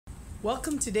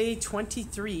Welcome to day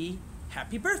 23.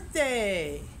 Happy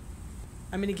birthday!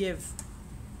 I'm going to give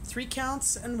 3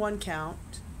 counts and 1 count,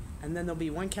 and then there'll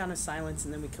be 1 count of silence,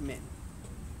 and then we come in.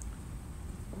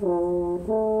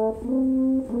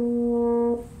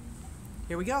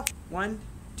 Here we go. 1,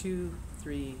 2,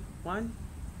 3, 1.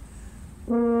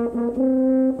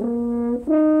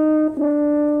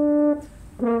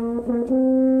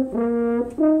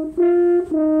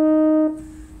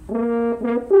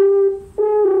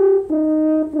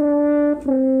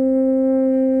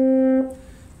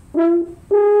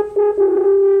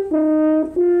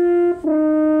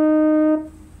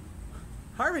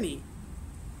 Harmony.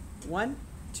 1,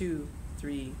 2,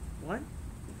 3, 1.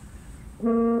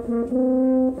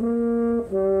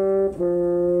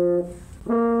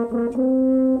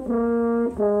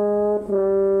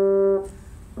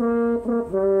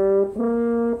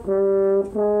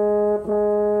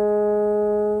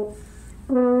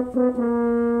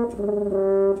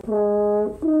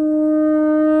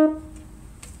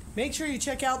 Make sure you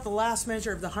check out the last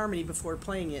measure of the harmony before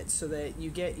playing it so that you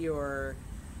get your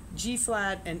G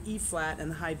flat and E flat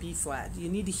and the high B flat. You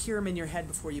need to hear them in your head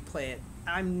before you play it.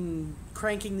 I'm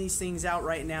cranking these things out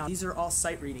right now. These are all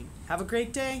sight reading. Have a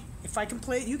great day. If I can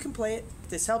play it, you can play it. If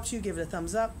this helps you, give it a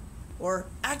thumbs up or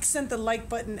accent the like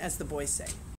button, as the boys say.